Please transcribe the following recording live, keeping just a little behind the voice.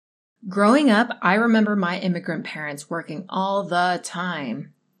Growing up, I remember my immigrant parents working all the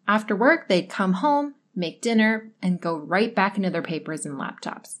time. After work, they'd come home, make dinner, and go right back into their papers and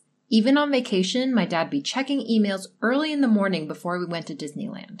laptops. Even on vacation, my dad'd be checking emails early in the morning before we went to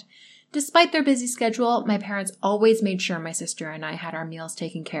Disneyland. Despite their busy schedule, my parents always made sure my sister and I had our meals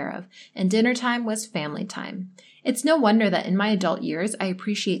taken care of, and dinner time was family time. It's no wonder that in my adult years, I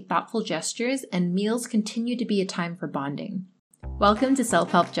appreciate thoughtful gestures, and meals continue to be a time for bonding. Welcome to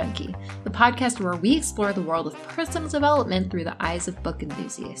Self-Help Junkie, the podcast where we explore the world of personal development through the eyes of book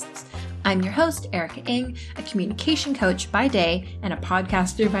enthusiasts. I'm your host, Erica Ng, a communication coach by day and a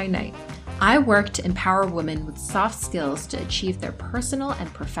podcaster by night. I work to empower women with soft skills to achieve their personal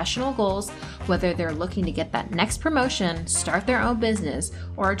and professional goals, whether they're looking to get that next promotion, start their own business,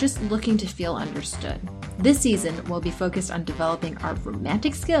 or are just looking to feel understood. This season, we'll be focused on developing our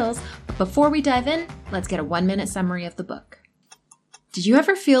romantic skills, but before we dive in, let's get a 1-minute summary of the book. Did you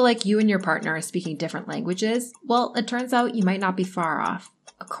ever feel like you and your partner are speaking different languages? Well, it turns out you might not be far off.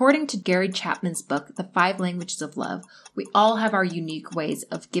 According to Gary Chapman's book, The 5 Languages of Love, we all have our unique ways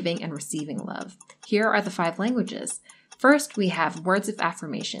of giving and receiving love. Here are the 5 languages. First, we have words of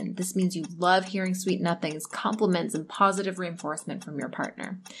affirmation. This means you love hearing sweet nothings, compliments, and positive reinforcement from your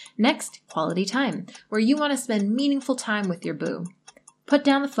partner. Next, quality time, where you want to spend meaningful time with your boo. Put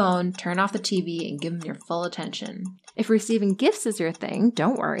down the phone, turn off the TV, and give them your full attention. If receiving gifts is your thing,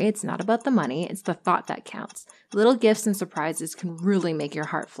 don't worry, it's not about the money, it's the thought that counts. Little gifts and surprises can really make your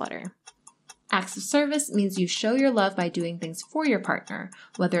heart flutter. Acts of service means you show your love by doing things for your partner,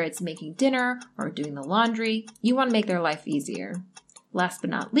 whether it's making dinner or doing the laundry. You want to make their life easier. Last but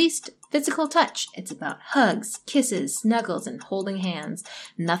not least, physical touch. It's about hugs, kisses, snuggles, and holding hands.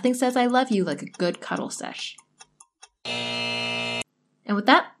 Nothing says I love you like a good cuddle sesh. And with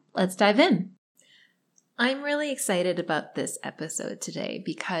that, let's dive in. I'm really excited about this episode today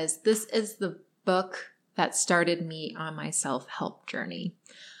because this is the book that started me on my self-help journey.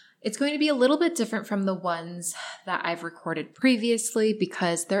 It's going to be a little bit different from the ones that I've recorded previously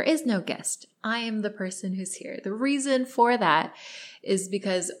because there is no guest. I am the person who's here. The reason for that is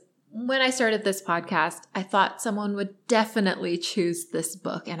because when I started this podcast, I thought someone would definitely choose this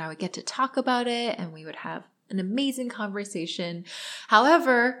book and I would get to talk about it and we would have an amazing conversation.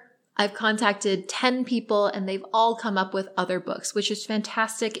 However, I've contacted 10 people and they've all come up with other books, which is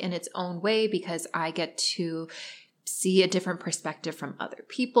fantastic in its own way because I get to see a different perspective from other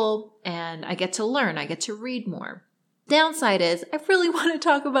people and I get to learn, I get to read more. Downside is I really want to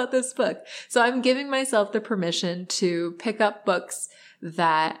talk about this book. So I'm giving myself the permission to pick up books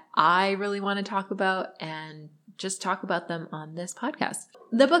that I really want to talk about and just talk about them on this podcast.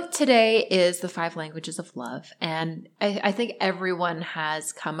 The book today is The 5 Languages of Love, and I think everyone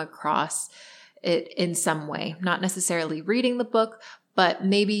has come across it in some way, not necessarily reading the book, but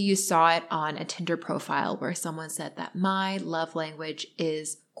maybe you saw it on a Tinder profile where someone said that my love language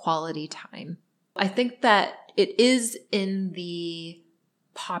is quality time. I think that it is in the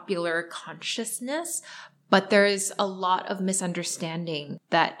popular consciousness, but there is a lot of misunderstanding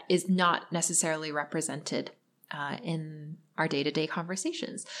that is not necessarily represented in our day-to-day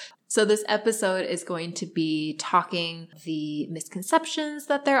conversations. So this episode is going to be talking the misconceptions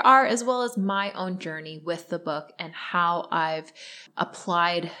that there are, as well as my own journey with the book and how I've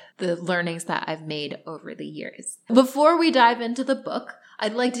applied the learnings that I've made over the years. Before we dive into the book,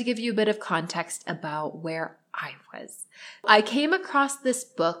 I'd like to give you a bit of context about where I was. I came across this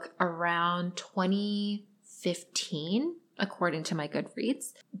book around 2015. According to my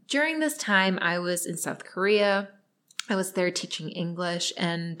Goodreads. During this time, I was in South Korea. I was there teaching English,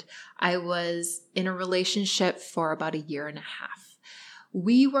 and I was in a relationship for about 1.5 years.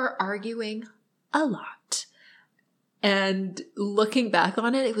 We were arguing a lot. And looking back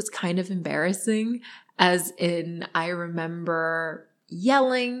on it, it was kind of embarrassing, as in I remember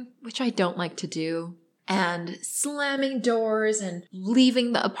yelling, which I don't like to do, and slamming doors and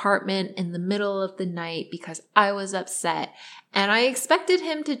leaving the apartment in the middle of the night because I was upset. And I expected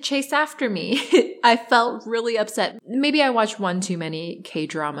him to chase after me. I felt really upset. Maybe I watched one too many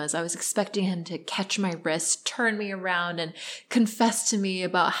K-dramas. I was expecting him to catch my wrist, turn me around, and confess to me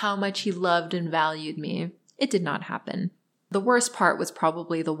about how much he loved and valued me. It did not happen. The worst part was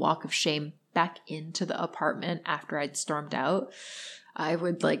probably the walk of shame back into the apartment after I'd stormed out. I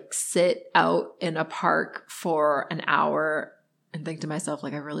would sit out in a park for an hour and think to myself,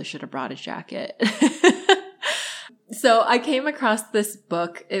 I really should have brought a jacket. So I came across this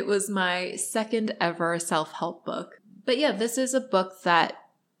book. It was my second ever self-help book. But yeah, this is a book that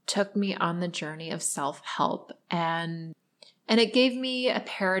took me on the journey of self-help and it gave me a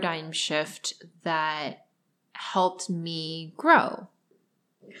paradigm shift that helped me grow.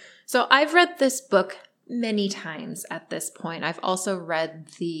 So I've read this book many times at this point. I've also read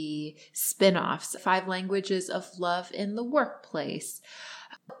the spin-offs, 5 Languages of Love in the Workplace.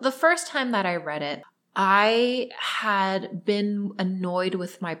 The first time that I read it, I had been annoyed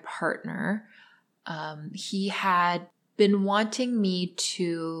with my partner. He had been wanting me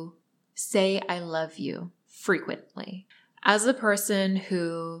to say I love you frequently. As a person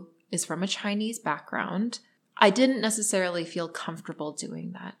who is from a Chinese background, I didn't necessarily feel comfortable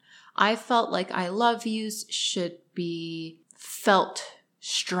doing that. I felt like I love yous should be felt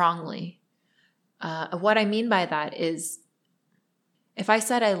strongly. What I mean by that is if I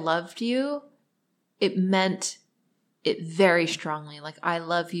said I loved you, it meant it very strongly. Like I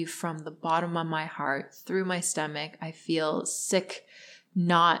love you from the bottom of my heart, through my stomach. I feel sick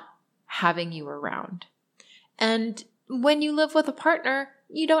not having you around. And when you live with a partner,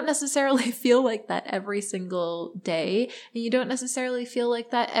 you don't necessarily feel like that every single day, and you don't necessarily feel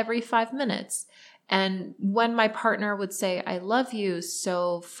like that every 5 minutes. And when my partner would say, I love you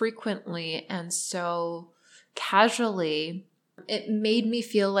so frequently and so casually, it made me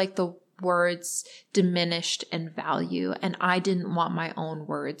feel like the words diminished in value, and I didn't want my own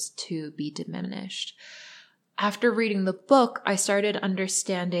words to be diminished. After reading the book, I started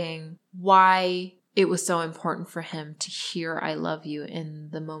understanding why it was so important for him to hear I love you in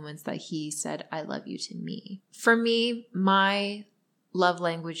the moments that he said I love you to me. For me, my love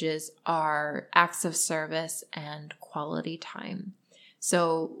languages are acts of service and quality time.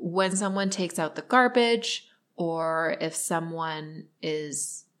 So when someone takes out the garbage, or if someone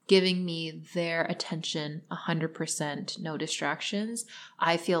is giving me their attention 100%, no distractions,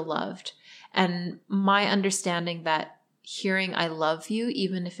 I feel loved. And my understanding that hearing I love you,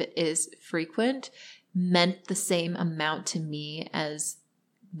 even if it is frequent, meant the same amount to me as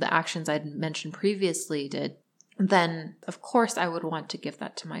the actions I'd mentioned previously did, then of course I would want to give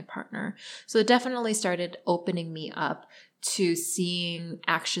that to my partner. So it definitely started opening me up to seeing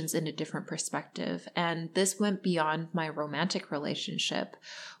actions in a different perspective. And this went beyond my romantic relationship.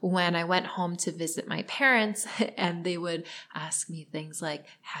 When I went home to visit my parents and they would ask me things like,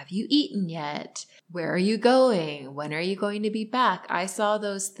 have you eaten yet? Where are you going? When are you going to be back? I saw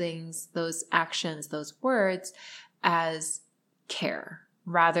those things, those actions, those words as care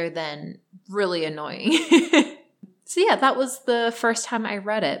rather than really annoying. So yeah, that was the first time I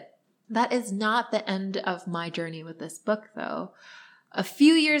read it. That is not the end of my journey with this book, though. A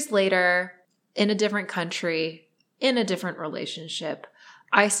few years later, in a different country, in a different relationship,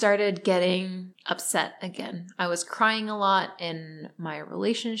 I started getting upset again. I was crying a lot in my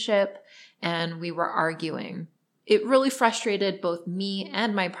relationship, and we were arguing. It really frustrated both me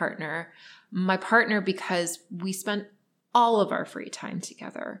and my partner. My partner because we spent all of our free time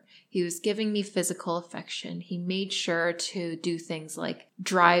together. He was giving me physical affection. He made sure to do things like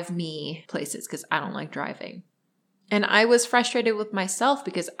drive me places because I don't like driving. And I was frustrated with myself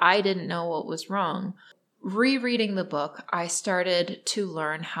because I didn't know what was wrong. Rereading the book, I started to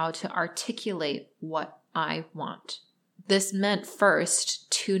learn how to articulate what I want. This meant first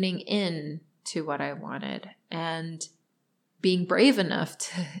tuning in to what I wanted and being brave enough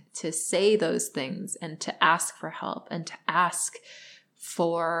to say those things and to ask for help and to ask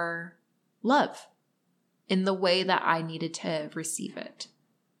for love in the way that I needed to receive it.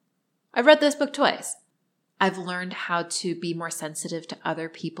 I've read this book twice. I've learned how to be more sensitive to other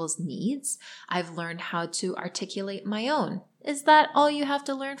people's needs. I've learned how to articulate my own. Is that all you have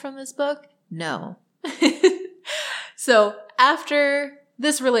to learn from this book? No. So after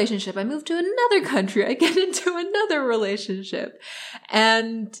this relationship, I moved to another country. I get into another relationship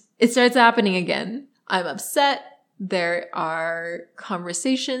and it starts happening again. I'm upset. There are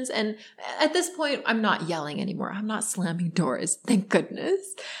conversations. And at this point, I'm not yelling anymore. I'm not slamming doors. Thank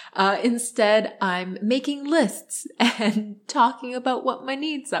goodness. Instead, I'm making lists and talking about what my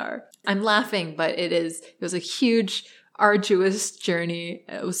needs are. I'm laughing, but it was a huge, arduous journey.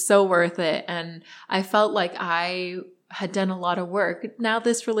 It was so worth it. And I felt like I had done a lot of work. Now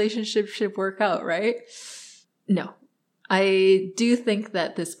this relationship should work out, right? No. I do think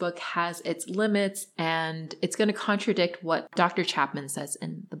that this book has its limits and it's going to contradict what Dr. Chapman says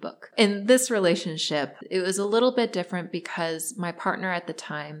in the book. In this relationship, it was a little bit different because my partner at the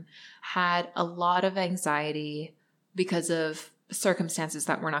time had a lot of anxiety because of circumstances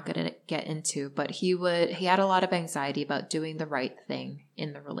that we're not going to get into, but he had a lot of anxiety about doing the right thing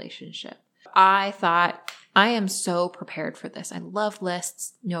in the relationship. I thought, I am so prepared for this. I love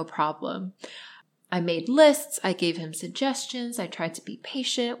lists, no problem. I made lists. I gave him suggestions. I tried to be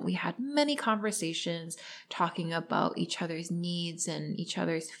patient. We had many conversations talking about each other's needs and each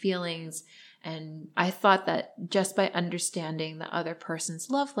other's feelings. And I thought that just by understanding the other person's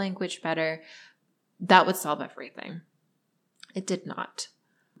love language better, that would solve everything. It did not.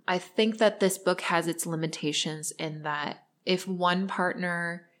 I think that this book has its limitations in that if one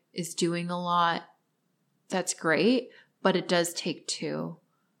partner is doing a lot, that's great, but it does take two.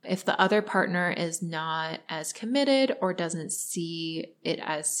 If the other partner is not as committed or doesn't see it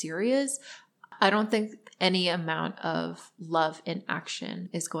as serious, I don't think any amount of love in action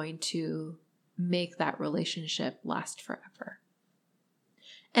is going to make that relationship last forever.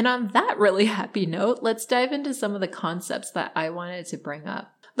 And on that really happy note, let's dive into some of the concepts that I wanted to bring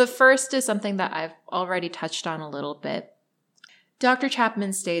up. The first is something that I've already touched on a little bit. Dr.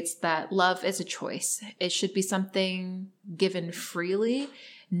 Chapman states that love is a choice. It should be something given freely,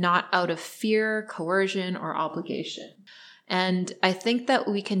 not out of fear, coercion, or obligation. And I think that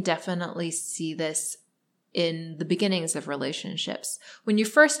we can definitely see this in the beginnings of relationships. When you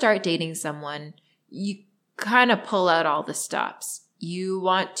first start dating someone, you kind of pull out all the stops. You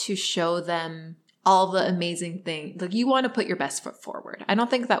want to show them all the amazing things. Like, you want to put your best foot forward. I don't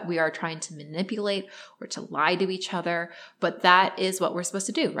think that we are trying to manipulate or to lie to each other, but that is what we're supposed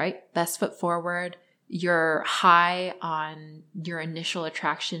to do, right? Best foot forward. You're high on your initial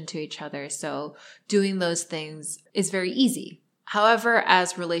attraction to each other. So doing those things is very easy. However,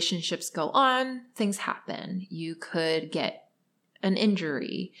 as relationships go on, things happen. You could get an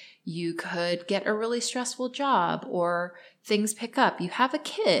injury. You could get a really stressful job, or things pick up. You have a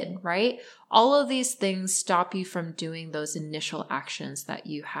kid, right? All of these things stop you from doing those initial actions that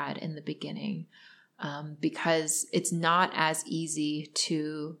you had in the beginning, because it's not as easy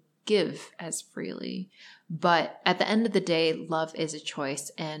to give as freely. But at the end of the day, love is a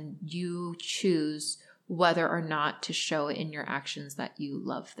choice, and you choose whether or not to show in your actions that you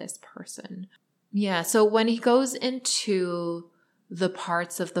love this person. Yeah, so when he goes into the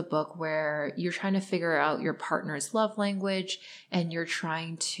parts of the book where you're trying to figure out your partner's love language and you're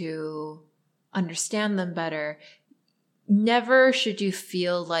trying to understand them better, never should you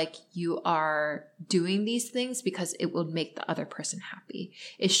feel like you are doing these things because it will make the other person happy.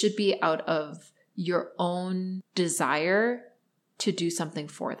 It should be out of your own desire to do something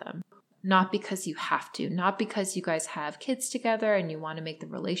for them. Not because you have to, not because you guys have kids together and you want to make the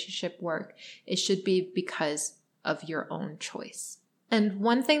relationship work. It should be because of your own choice. And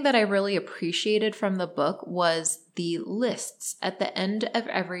one thing that I really appreciated from the book was the lists. At the end of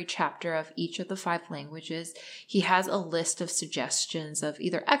every chapter of each of the 5 languages, he has a list of suggestions of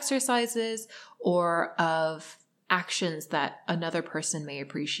either exercises or of actions that another person may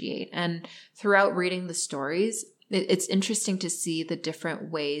appreciate. And throughout reading the stories, it's interesting to see the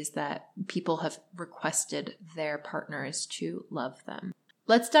different ways that people have requested their partners to love them.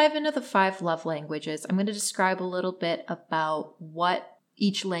 Let's dive into the 5 love languages. I'm going to describe a little bit about what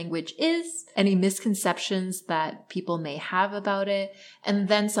each language is, any misconceptions that people may have about it, and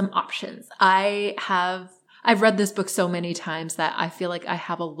then some options. I've read this book so many times that I feel like I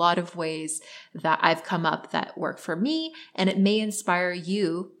have a lot of ways that I've come up that work for me, and it may inspire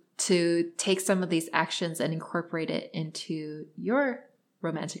you to take some of these actions and incorporate it into your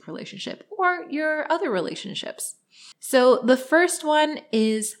romantic relationship or your other relationships. So the first one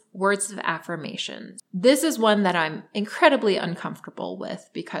is words of affirmation. This is one that I'm incredibly uncomfortable with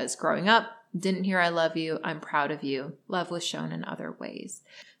because growing up, didn't hear I love you, I'm proud of you. Love was shown in other ways.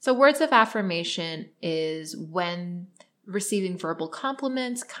 So words of affirmation is when receiving verbal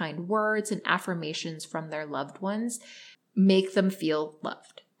compliments, kind words, and affirmations from their loved ones make them feel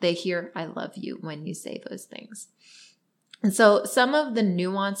loved. They hear I love you when you say those things. And so some of the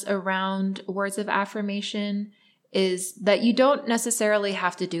nuance around words of affirmation is that you don't necessarily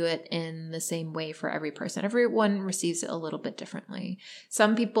have to do it in the same way for every person. Everyone receives it a little bit differently.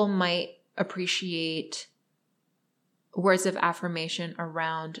 Some people might appreciate words of affirmation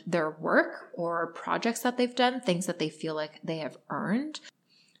around their work or projects that they've done, things that they feel like they have earned.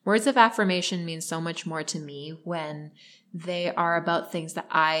 Words of affirmation mean so much more to me when they are about things that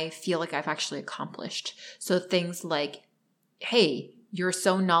I feel like I've actually accomplished. So things like, hey, you're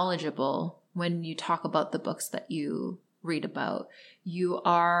so knowledgeable when you talk about the books that you read about. You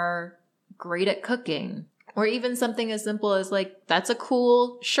are great at cooking. Or even something as simple as like, that's a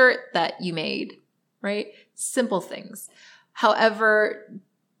cool shirt that you made, right? Simple things. However,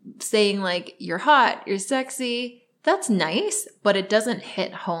 saying like, you're hot, you're sexy, that's nice, but it doesn't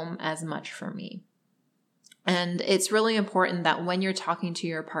hit home as much for me. And it's really important that when you're talking to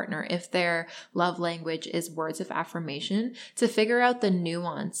your partner, if their love language is words of affirmation, to figure out the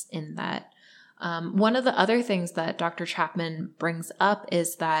nuance in that. One of the other things that Dr. Chapman brings up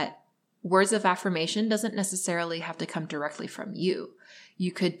is that words of affirmation doesn't necessarily have to come directly from you.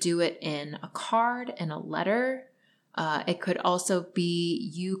 You could do it in a card, in a letter. It could also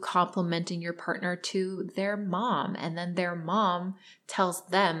be you complimenting your partner to their mom, and then their mom tells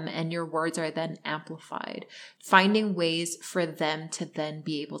them, and your words are then amplified. Finding ways for them to then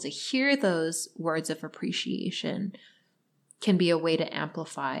be able to hear those words of appreciation can be a way to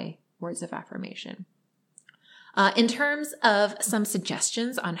amplify words of affirmation. In terms of some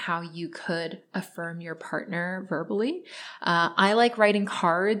suggestions on how you could affirm your partner verbally, I like writing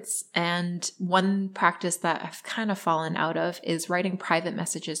cards, and one practice that I've kind of fallen out of is writing private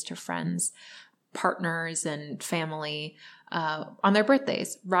messages to friends, partners, and family on their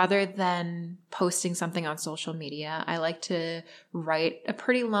birthdays. Rather than posting something on social media, I like to write a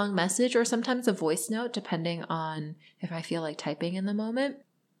pretty long message or sometimes a voice note, depending on if I feel like typing in the moment.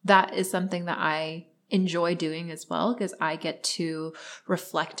 That is something that I enjoy doing as well, because I get to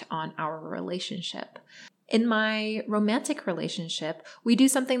reflect on our relationship. In my romantic relationship, we do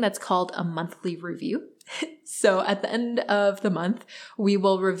something that's called a monthly review. So at the end of the month, we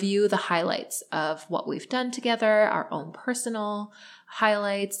will review the highlights of what we've done together, our own personal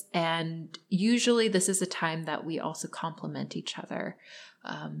highlights, and usually this is a time that we also compliment each other.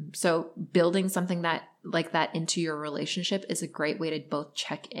 So building something like that into your relationship is a great way to both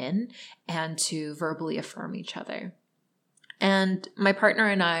check in and to verbally affirm each other. And my partner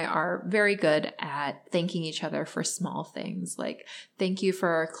and I are very good at thanking each other for small things, like thank you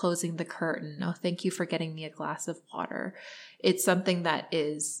for closing the curtain. Oh, thank you for getting me a glass of water. It's something that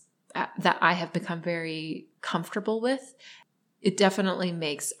I have become very comfortable with. It definitely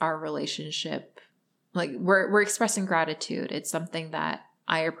makes our relationship, like we're expressing gratitude. It's something that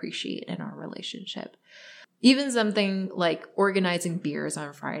I appreciate in our relationship. Even something like organizing beers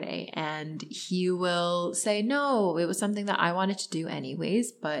on Friday, and he will say, no, it was something that I wanted to do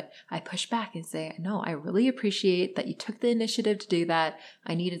anyways, but I push back and say, no, I really appreciate that you took the initiative to do that.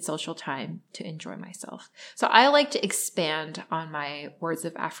 I needed social time to enjoy myself. So I like to expand on my words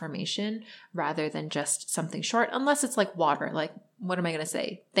of affirmation rather than just something short, unless it's like water. Like, what am I going to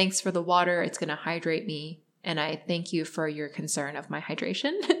say? Thanks for the water. It's going to hydrate me. And I thank you for your concern of my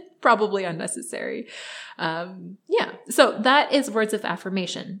hydration. Probably unnecessary. So that is words of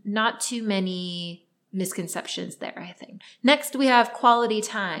affirmation. Not too many misconceptions there, I think. Next, we have quality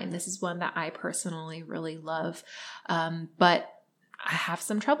time. This is one that I personally really love, but I have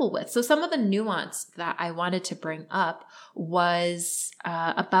some trouble with. So some of the nuance that I wanted to bring up was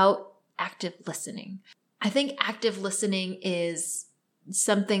about active listening. I think active listening is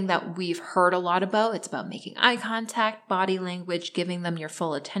something that we've heard a lot about. It's about making eye contact, body language, giving them your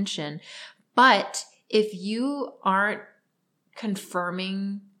full attention. But if you aren't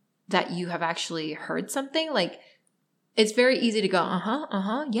confirming that you have actually heard something, like it's very easy to go,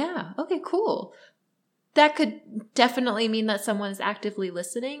 yeah, okay, cool. That could definitely mean that someone is actively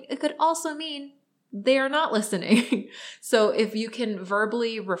listening. It could also mean they are not listening. So if you can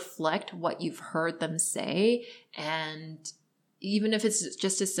verbally reflect what you've heard them say, and even if it's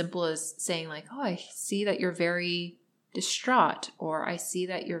just as simple as saying like, oh, I see that you're very distraught, or I see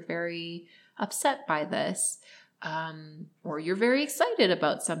that you're very upset by this, or you're very excited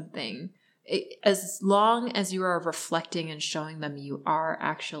about something. As long as you are reflecting and showing them you are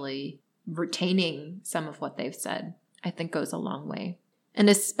actually retaining some of what they've said, I think goes a long way. And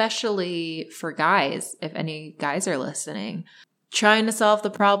especially for guys, if any guys are listening, trying to solve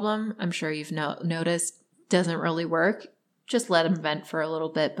the problem, I'm sure you've noticed, doesn't really work. Just let them vent for a little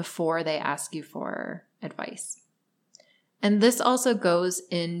bit before they ask you for advice. And this also goes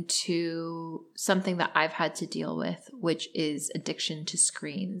into something that I've had to deal with, which is addiction to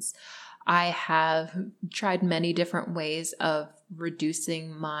screens. I have tried many different ways of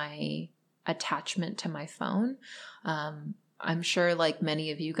reducing my attachment to my phone. I'm sure, like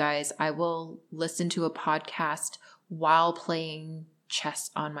many of you guys, I will listen to a podcast while playing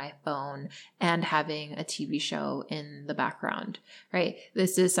chess on my phone and having a TV show in the background, right?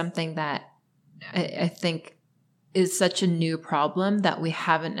 This is something that I think is such a new problem that we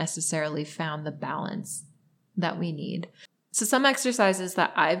haven't necessarily found the balance that we need. So some exercises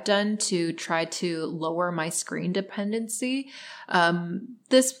that I've done to try to lower my screen dependency,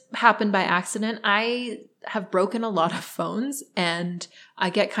 this happened by accident. I have broken a lot of phones, and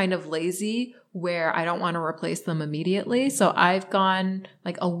I get kind of lazy where I don't want to replace them immediately. So I've gone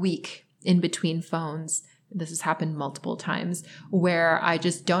like a week in between phones. This has happened multiple times where I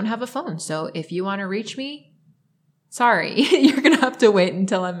just don't have a phone. So if you want to reach me, sorry, you're going to have to wait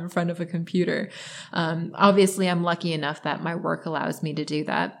until I'm in front of a computer. Obviously, I'm lucky enough that my work allows me to do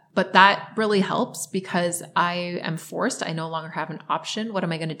that. But that really helps because I am forced. I no longer have an option. What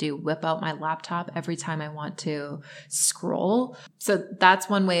am I going to do? Whip out my laptop every time I want to scroll? So that's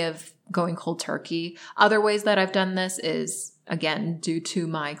one way of going cold turkey. Other ways that I've done this is, again, due to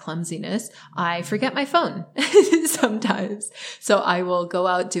my clumsiness, I forget my phone sometimes. So I will go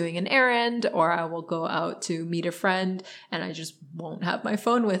out doing an errand, or I will go out to meet a friend and I just won't have my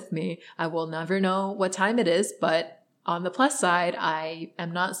phone with me. I will never know what time it is, but on the plus side, I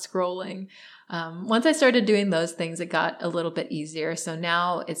am not scrolling. Once I started doing those things, it got a little bit easier. So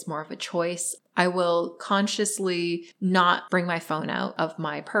now it's more of a choice. I will consciously not bring my phone out of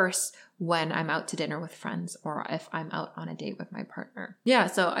my purse when I'm out to dinner with friends or if I'm out on a date with my partner. Yeah,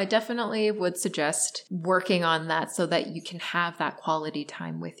 so I definitely would suggest working on that so that you can have that quality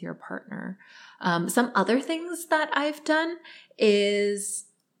time with your partner. Some other things that I've done is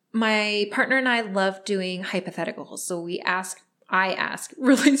my partner and I love doing hypotheticals. So I ask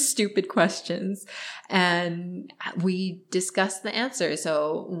really stupid questions and we discuss the answers.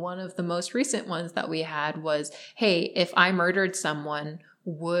 So one of the most recent ones that we had was, hey, if I murdered someone,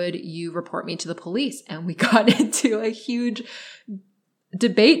 would you report me to the police? And we got into a huge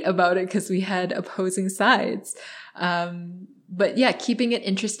debate about it because we had opposing sides. But yeah, keeping it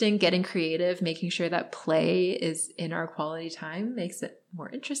interesting, getting creative, making sure that play is in our quality time makes it more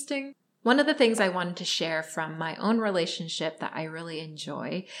interesting. One of the things I wanted to share from my own relationship that I really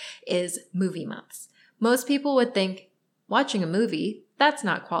enjoy is movie months. Most people would think watching a movie, that's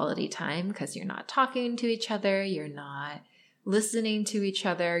not quality time because you're not talking to each other, you're not listening to each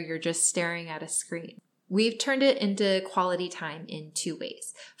other, you're just staring at a screen. We've turned it into quality time in two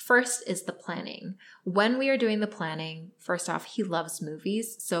ways. First is the planning. When we are doing the planning, first off, he loves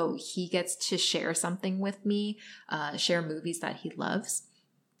movies, so he gets to share something with me, share movies that he loves.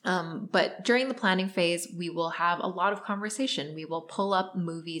 But during the planning phase, we will have a lot of conversation. We will pull up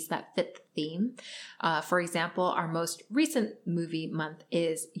movies that fit the theme. For example, our most recent movie month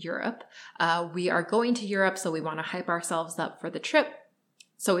is Europe. We are going to Europe, so we want to hype ourselves up for the trip.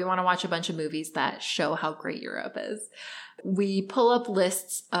 So we want to watch a bunch of movies that show how great Europe is. We pull up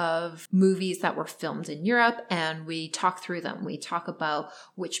lists of movies that were filmed in Europe and we talk through them. We talk about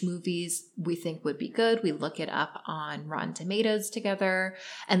which movies we think would be good. We look it up on Rotten Tomatoes together.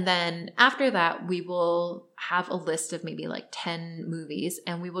 And then after that, we will have a list of maybe like 10 movies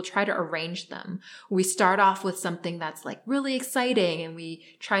and we will try to arrange them. We start off with something that's like really exciting and we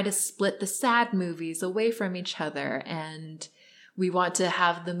try to split the sad movies away from each other, and we want to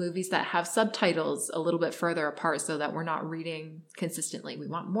have the movies that have subtitles a little bit further apart so that we're not reading consistently. We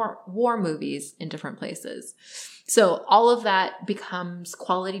want more war movies in different places. So all of that becomes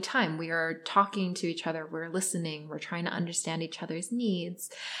quality time. We are talking to each other. We're listening. We're trying to understand each other's needs.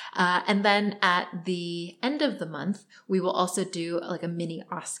 And then at the end of the month, we will also do like a mini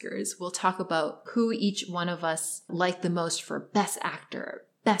Oscars. We'll talk about who each one of us liked the most for Best Actor,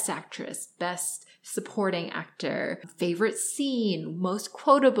 Best Actress, Best Supporting Actor, favorite scene, most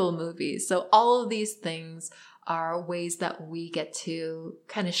quotable movies. So all of these things are ways that we get to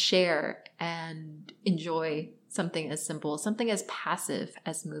kind of share and enjoy something as simple, something as passive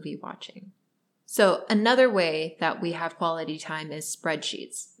as movie watching. So another way that we have quality time is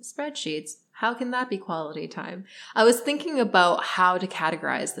spreadsheets. Spreadsheets, how can that be quality time? I was thinking about how to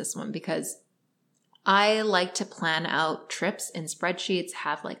categorize this one because I like to plan out trips in spreadsheets,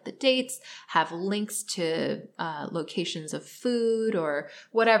 have like the dates, have links to locations of food or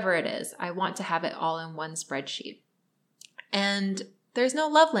whatever it is. I want to have it all in one spreadsheet. And there's no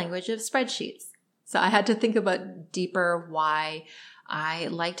love language of spreadsheets. So I had to think about deeper why I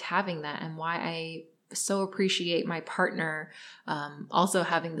liked having that and why I so appreciate my partner also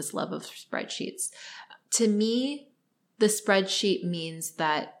having this love of spreadsheets. To me, the spreadsheet means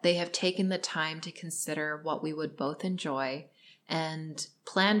that they have taken the time to consider what we would both enjoy and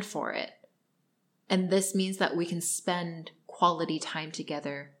planned for it. And this means that we can spend quality time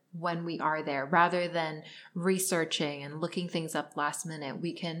together when we are there rather than researching and looking things up last minute.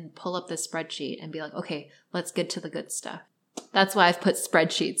 We can pull up the spreadsheet and be like, okay, let's get to the good stuff. That's why I've put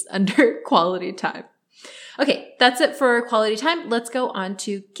spreadsheets under quality time. Okay, that's it for quality time. Let's go on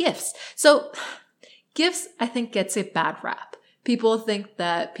to gifts. So gifts, I think, gets a bad rap. People think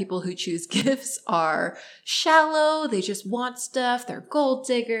that people who choose gifts are shallow, they just want stuff, they're gold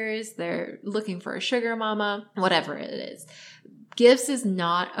diggers, they're looking for a sugar mama, whatever it is. Gifts is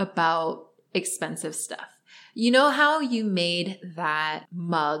not about expensive stuff. You know how you made that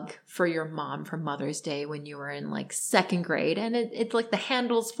mug for your mom for Mother's Day when you were in like second grade and it's like the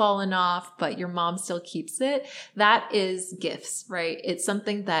handle's fallen off, but your mom still keeps it? That is gifts, right? It's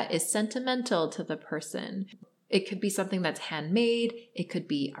something that is sentimental to the person. It could be something that's handmade. It could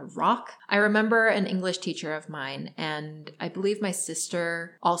be a rock. I remember an English teacher of mine, and I believe my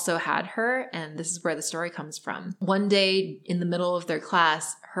sister also had her, and this is where the story comes from. One day in the middle of their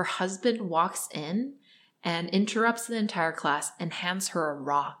class, her husband walks in and interrupts the entire class and hands her a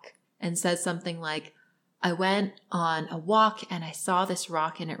rock and says something like, I went on a walk and I saw this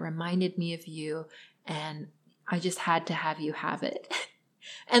rock and it reminded me of you and I just had to have you have it.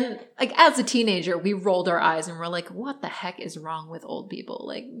 And like as a teenager, we rolled our eyes and we're like, what the heck is wrong with old people?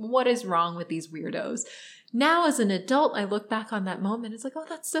 Like, what is wrong with these weirdos? Now as an adult, I look back on that moment. It's like, oh,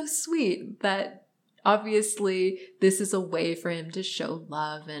 that's so sweet that obviously this is a way for him to show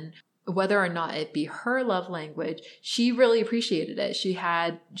love, and whether or not it be her love language, she really appreciated it.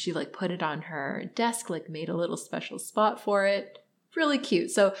 She like put it on her desk, like made a little special spot for it. Really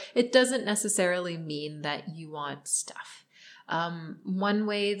cute. So it doesn't necessarily mean that you want stuff. One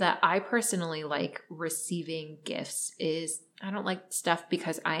way that I personally like receiving gifts is I don't like stuff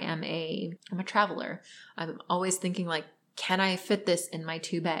because I'm a traveler. I'm always thinking like, can I fit this in my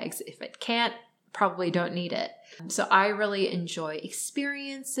 2 bags? If it can't, probably don't need it. So I really enjoy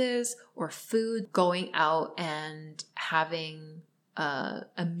experiences or food, going out and having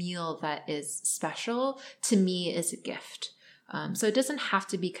a meal that is special to me is a gift. So it doesn't have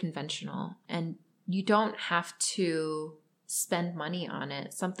to be conventional and you don't have to spend money on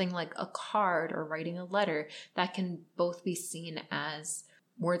it. Something like a card or writing a letter that can both be seen as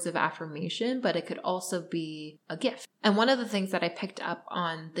words of affirmation, but it could also be a gift. And one of the things that I picked up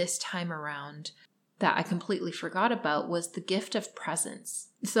on this time around that I completely forgot about was the gift of presence.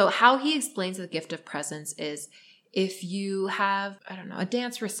 So how he explains the gift of presence is if you have, a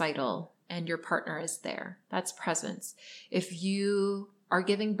dance recital and your partner is there, that's presence. If you are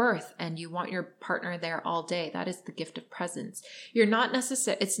giving birth and you want your partner there all day, that is the gift of presence.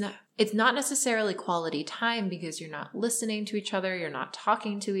 It's not necessarily quality time because you're not listening to each other, you're not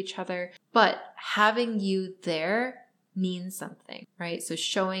talking to each other, but having you there means something, right? So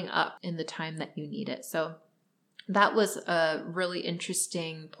showing up in the time that you need it. So that was a really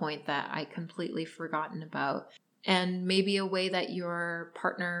interesting point that I completely forgotten about. And maybe a way that your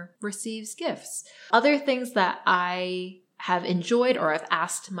partner receives gifts. Other things that I have enjoyed or I've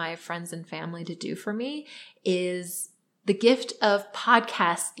asked my friends and family to do for me is the gift of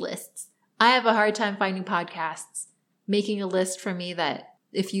podcast lists. I have a hard time finding podcasts. Making a list for me that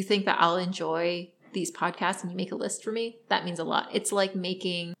if you think that I'll enjoy these podcasts and you make a list for me, that means a lot. It's like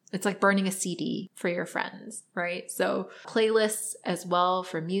burning a CD for your friends, right? So playlists as well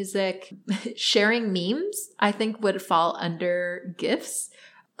for music. Sharing memes, I think would fall under gifts.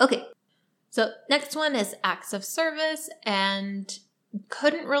 Okay. So next one is acts of service, and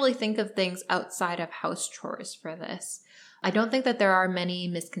couldn't really think of things outside of house chores for this. I don't think that there are many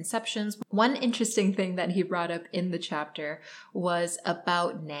misconceptions. One interesting thing that he brought up in the chapter was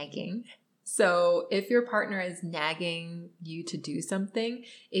about nagging. So if your partner is nagging you to do something,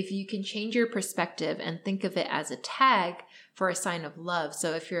 if you can change your perspective and think of it as a tag for a sign of love.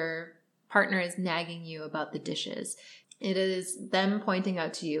 So if your partner is nagging you about the dishes, it is them pointing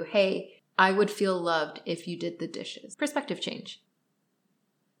out to you, hey, I would feel loved if you did the dishes. Perspective change.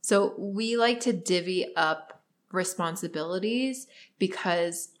 So we like to divvy up responsibilities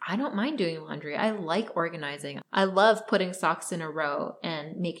because I don't mind doing laundry. I like organizing. I love putting socks in a row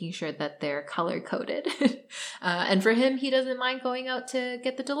and making sure that they're color coded. And for him, he doesn't mind going out to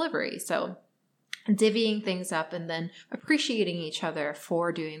get the delivery. So divvying things up and then appreciating each other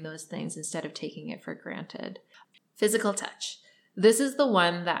for doing those things instead of taking it for granted. Physical touch. This is the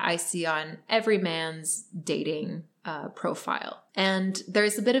one that I see on every man's dating profile. And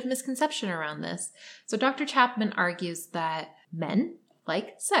there's a bit of misconception around this. So Dr. Chapman argues that men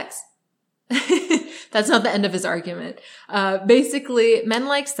like sex. That's not the end of his argument. Basically, men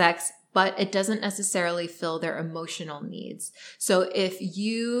like sex, but it doesn't necessarily fill their emotional needs. So if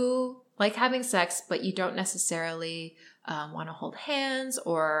you like having sex, but you don't necessarily want to hold hands,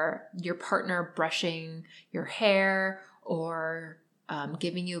 or your partner brushing your hair, or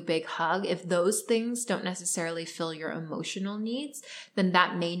giving you a big hug, if those things don't necessarily fill your emotional needs, then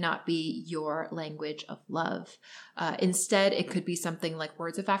that may not be your language of love. Instead, it could be something like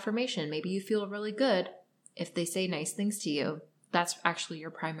words of affirmation. Maybe you feel really good if they say nice things to you. That's actually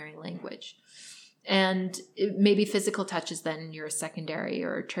your primary language. And maybe physical touch is then your secondary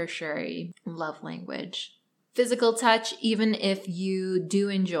or tertiary love language. Physical touch, even if you do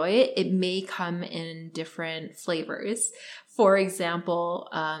enjoy it, it may come in different flavors. For example,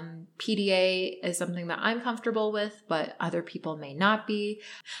 PDA is something that I'm comfortable with, but other people may not be.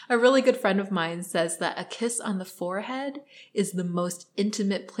 A really good friend of mine says that a kiss on the forehead is the most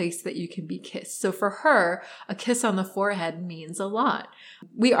intimate place that you can be kissed. So for her, a kiss on the forehead means a lot.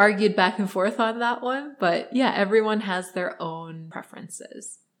 We argued back and forth on that one, but yeah, everyone has their own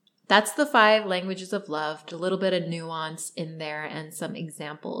preferences. That's the 5 languages of love, a little bit of nuance in there and some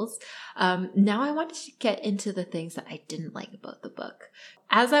examples. Now I wanted to get into the things that I didn't like about the book.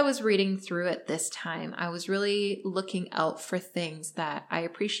 As I was reading through it this time, I was really looking out for things that I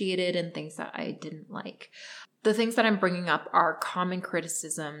appreciated and things that I didn't like. The things that I'm bringing up are common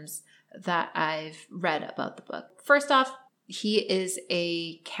criticisms that I've read about the book. First off, he is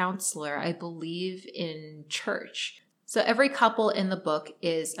a counselor, I believe, in church. So every couple in the book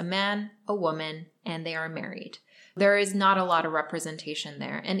is a man, a woman, and they are married. There is not a lot of representation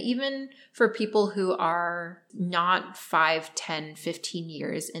there. And even for people who are not 5, 10, 15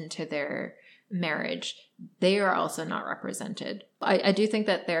 years into their marriage, they are also not represented. I do think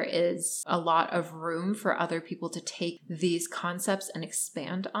that there is a lot of room for other people to take these concepts and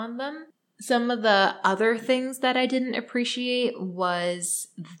expand on them. Some of the other things that I didn't appreciate was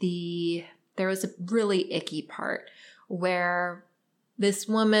there was a really icky part where this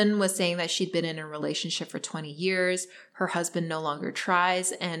woman was saying that she'd been in a relationship for 20 years. Her husband no longer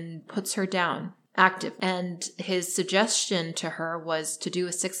tries and puts her down active. And his suggestion to her was to do a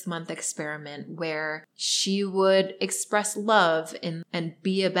 6-month experiment where she would express love and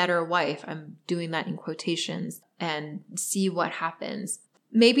be a better wife. I'm doing that in quotations, and see what happens.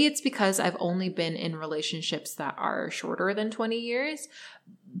 Maybe it's because I've only been in relationships that are shorter than 20 years,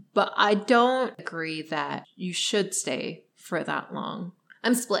 but I don't agree that you should stay for that long.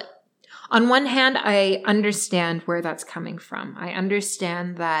 I'm split. On one hand, I understand where that's coming from. I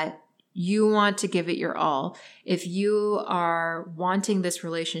understand that you want to give it your all. If you are wanting this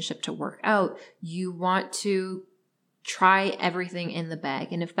relationship to work out, you want to try everything in the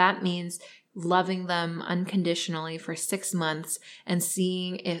bag. And if that means loving them unconditionally for 6 months and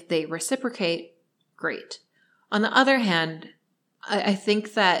seeing if they reciprocate, great. On the other hand, I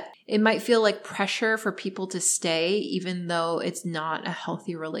think that it might feel like pressure for people to stay, even though it's not a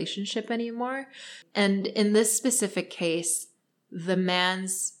healthy relationship anymore. And in this specific case, the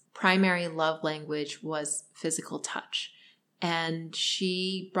man's primary love language was physical touch. And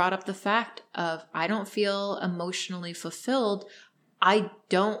she brought up the fact of, I don't feel emotionally fulfilled. I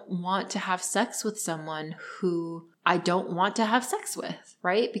don't want to have sex with someone who I don't want to have sex with,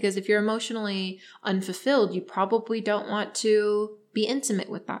 right? Because if you're emotionally unfulfilled, you probably don't want to be intimate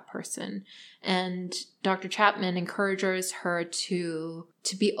with that person. And Dr. Chapman encourages her to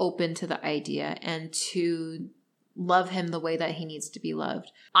be open to the idea and to love him the way that he needs to be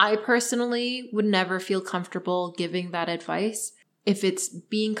loved. I personally would never feel comfortable giving that advice. If it's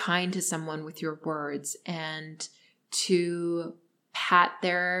being kind to someone with your words and to pat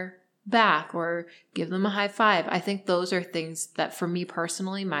their back or give them a high five, I think those are things that for me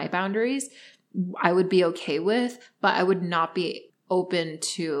personally, my boundaries, I would be okay with, but I would not be open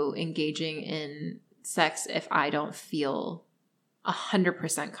to engaging in sex if I don't feel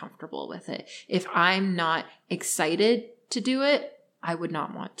 100% comfortable with it. If I'm not excited to do it, I would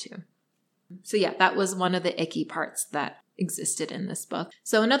not want to. So yeah, that was one of the icky parts that existed in this book.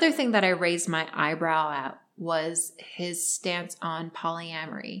 So another thing that I raised my eyebrow at was his stance on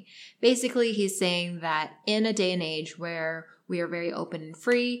polyamory. Basically, he's saying that in a day and age where we are very open and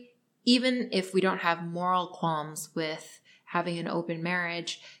free, even if we don't have moral qualms with having an open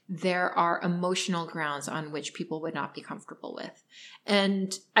marriage, there are emotional grounds on which people would not be comfortable with.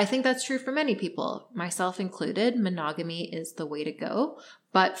 And I think that's true for many people, myself included. Monogamy is the way to go.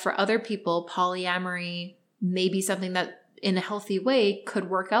 But for other people, polyamory may be something that in a healthy way could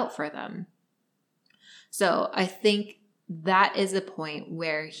work out for them. So I think that is a point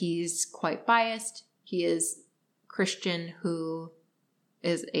where he's quite biased. He is Christian who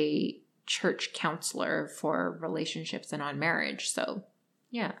is a church counselor for relationships and on marriage. So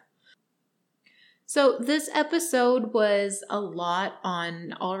yeah. So this episode was a lot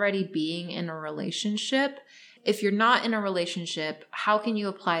on already being in a relationship. If you're not in a relationship, how can you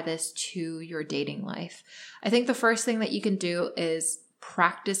apply this to your dating life? I think the first thing that you can do is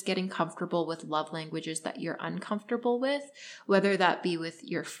practice getting comfortable with love languages that you're uncomfortable with, whether that be with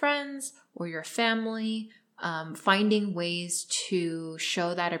your friends or your family. Finding ways to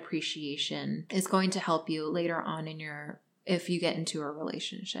show that appreciation is going to help you later on if you get into a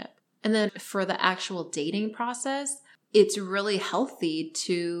relationship. And then for the actual dating process, it's really healthy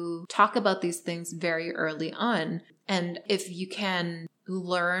to talk about these things very early on. And if you can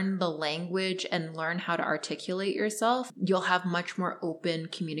learn the language and learn how to articulate yourself, you'll have much more open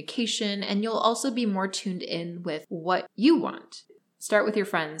communication, and you'll also be more tuned in with what you want. Start with your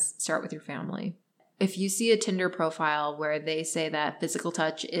friends, start with your family. If you see a Tinder profile where they say that physical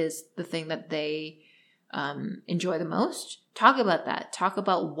touch is the thing that they enjoy the most, talk about that. Talk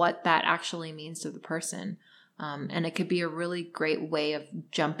about what that actually means to the person. And it could be a really great way of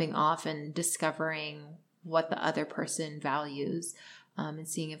jumping off and discovering what the other person values, and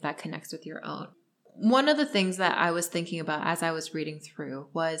seeing if that connects with your own. One of the things that I was thinking about as I was reading through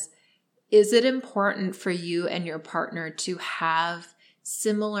was, is it important for you and your partner to have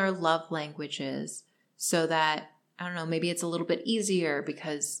similar love languages so that, I don't know, maybe it's a little bit easier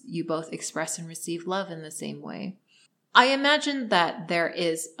because you both express and receive love in the same way? I imagine that there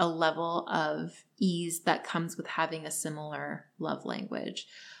is a level of ease that comes with having a similar love language.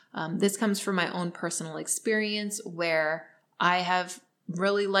 This comes from my own personal experience, where I have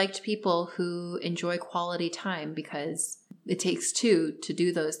really liked people who enjoy quality time because it takes two to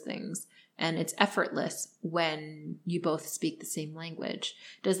do those things. And it's effortless when you both speak the same language.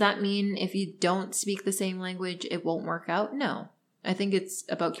 Does that mean if you don't speak the same language, it won't work out? No. I think it's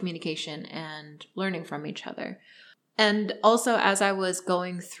about communication and learning from each other. And also, as I was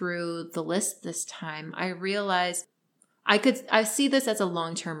going through the list this time, I realized I see this as a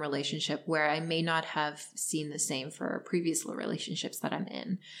long-term relationship where I may not have seen the same for previous relationships that I'm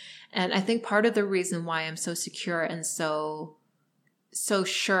in. And I think part of the reason why I'm so secure and so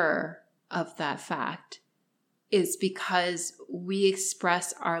sure of that fact is because we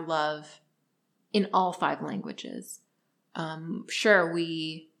express our love in all 5 languages. Sure,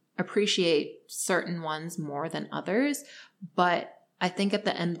 we appreciate certain ones more than others, but I think at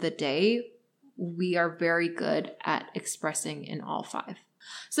the end of the day, we are very good at expressing in all 5.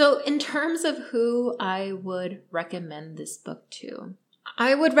 So in terms of who I would recommend this book to,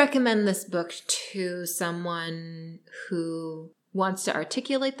 I would recommend this book to someone who wants to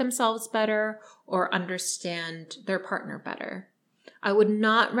articulate themselves better or understand their partner better. I would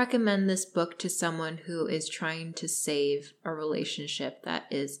not recommend this book to someone who is trying to save a relationship that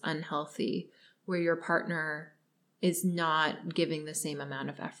is unhealthy, where your partner is not giving the same amount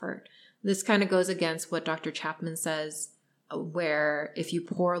of effort. This kind of goes against what Dr. Chapman says, where if you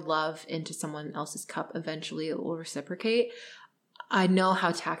pour love into someone else's cup, eventually it will reciprocate. I know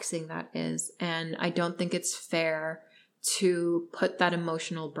how taxing that is, and I don't think it's fair to put that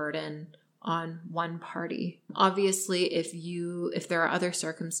emotional burden on one party. Obviously, if there are other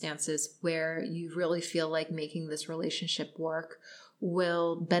circumstances where you really feel like making this relationship work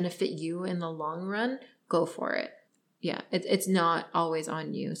will benefit you in the long run, go for it. Yeah, it's not always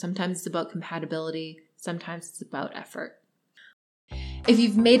on you. Sometimes it's about compatibility. Sometimes it's about effort. If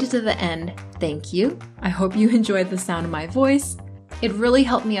you've made it to the end, thank you. I hope you enjoyed the sound of my voice. It really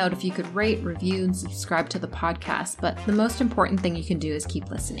helped me out if you could rate, review, and subscribe to the podcast, but the most important thing you can do is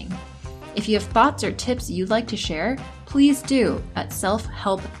keep listening. If you have thoughts or tips you'd like to share, please do at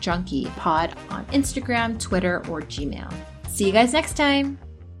Self-Help Junkie Pod on Instagram, Twitter, or Gmail. See you guys next time!